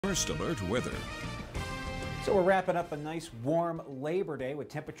First Alert Weather. So we're wrapping up a nice warm Labor Day with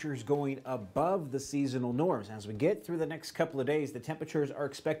temperatures going above the seasonal norms. As we get through the next couple of days, the temperatures are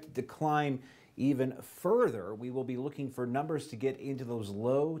expected to climb even further. We will be looking for numbers to get into those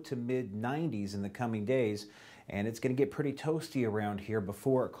low to mid 90s in the coming days. And it's going to get pretty toasty around here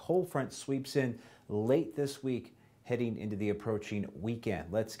before a cold front sweeps in late this week, heading into the approaching weekend.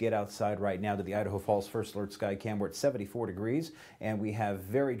 Let's get outside right now to the Idaho Falls First Alert Sky Cam. We're at 74 degrees and we have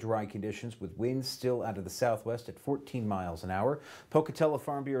very dry conditions with winds still out of the southwest at 14 miles an hour. Pocatello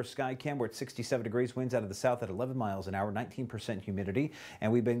Farm Bureau Sky Cam, we're at 67 degrees, winds out of the south at 11 miles an hour, 19% humidity,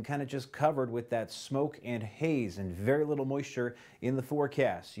 and we've been kind of just covered with that smoke and haze and very little moisture in the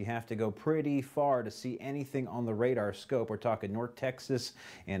forecast. You have to go pretty far to see anything on the radar scope. We're talking North Texas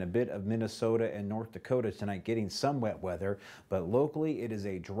and a bit of Minnesota and North Dakota tonight getting some wet weather, but locally it is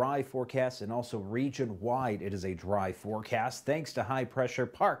a dry forecast, and also region-wide it is a dry forecast thanks to high pressure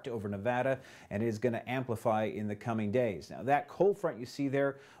parked over Nevada, and it is going to amplify in the coming days. Now that cold front you see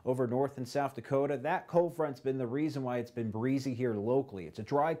there over North and South Dakota, that cold front's been the reason why it's been breezy here locally. It's a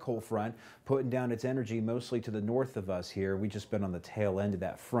dry cold front putting down its energy mostly to the north of us here. We've just been on the tail end of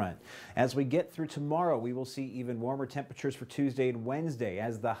that front. As we get through tomorrow, we will see even warmer temperatures for Tuesday and Wednesday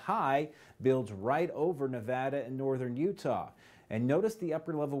as the high builds right over Nevada and northern Utah. And notice the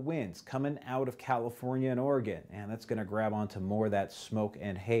upper level winds coming out of California and Oregon, and that's going to grab onto more of that smoke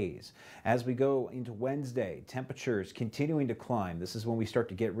and haze. As we go into Wednesday, temperatures continuing to climb. This is when we start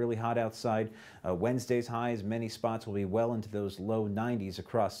to get really hot outside. Wednesday's highs, many spots will be well into those low 90s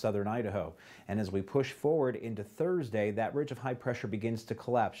across southern Idaho. And as we push forward into Thursday, that ridge of high pressure begins to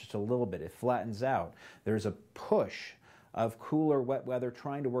collapse just a little bit. It flattens out. There's a push of cooler wet weather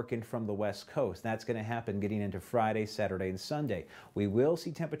trying to work in from the west coast. That's going to happen getting into Friday, Saturday, and Sunday. We will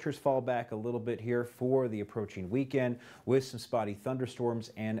see temperatures fall back a little bit here for the approaching weekend with some spotty thunderstorms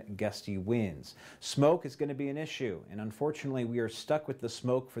and gusty winds. Smoke is going to be an issue, and unfortunately we are stuck with the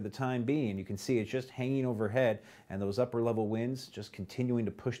smoke for the time being. You can see it's just hanging overhead, and those upper level winds just continuing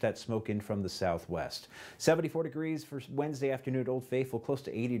to push that smoke in from the southwest. 74 degrees for Wednesday afternoon at Old Faithful, close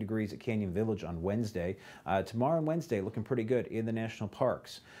to 80 degrees at Canyon Village on Wednesday. Tomorrow and Wednesday looking pretty good in the national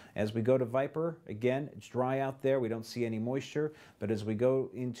parks. As we go to Viper, again, it's dry out there. We don't see any moisture, but as we go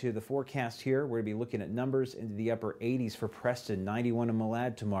into the forecast here, we're going to be looking at numbers into the upper 80s for Preston, 91 in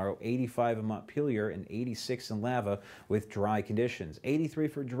Malad tomorrow, 85 in Montpelier, and 86 in Lava with dry conditions. 83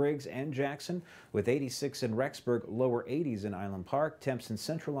 for Driggs and Jackson, with 86 in Rexburg, lower 80s in Island Park. Temps in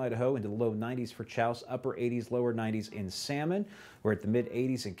central Idaho into the low 90s for Chouse, upper 80s, lower 90s in Salmon. We're at the mid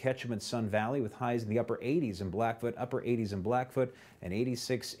 80s in Ketchum and Sun Valley, with highs in the upper 80s in Blackfoot, upper 80s in Blackfoot, and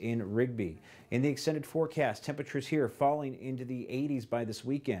 86 in Rigby. In the extended forecast, temperatures here falling into the 80s by this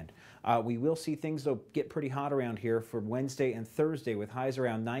weekend. We will see things, though, get pretty hot around here for Wednesday and Thursday, with highs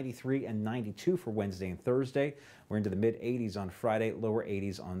around 93 and 92 for Wednesday and Thursday. We're into the mid 80s on Friday, lower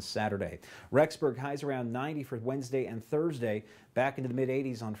 80s on Saturday. Rexburg highs around 90 for Wednesday and Thursday, back into the mid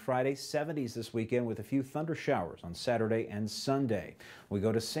 80s on Friday, 70s this weekend with a few thunder showers on Saturday and Sunday. We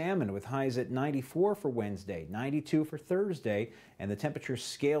go to Salmon with highs at 94 for Wednesday, 92 for Thursday, and the temperatures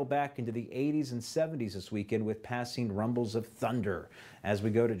scale back into the 80s and 70s this weekend with passing rumbles of thunder. As we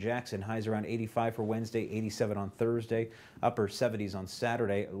go to Jackson, highs around 85 for Wednesday, 87 on Thursday, upper 70s on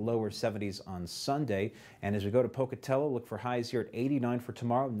Saturday, lower 70s on Sunday. And as we go to Pocatello, look for highs here at 89 for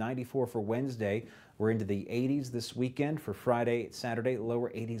tomorrow, 94 for Wednesday. We're into the 80s this weekend for Friday, Saturday,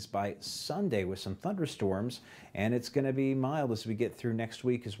 lower 80s by Sunday with some thunderstorms, and it's going to be mild as we get through next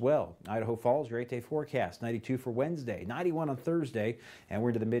week as well. Idaho Falls, your 8-day forecast, 92 for Wednesday, 91 on Thursday, and we're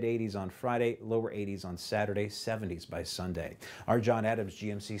into the mid 80s on Friday, lower 80s on Saturday, 70s by Sunday. Our John Adams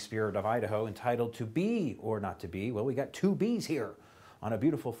GMC Spirit of Idaho, entitled To Be or Not to Be. Well, we got two B's here on a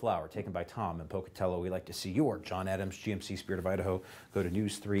beautiful flower taken by Tom in Pocatello. We like to see your John Adams GMC Spirit of Idaho. Go to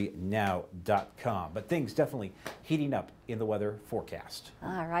news3now.com. But things definitely heating up in the weather forecast.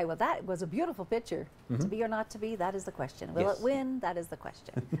 All right, well, that was a beautiful picture. To be or not to be, that is the question. Will it win? That is the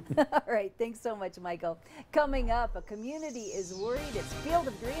question. All right, thanks so much, Michael. Coming up, a community is worried its field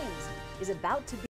of dreams is about to be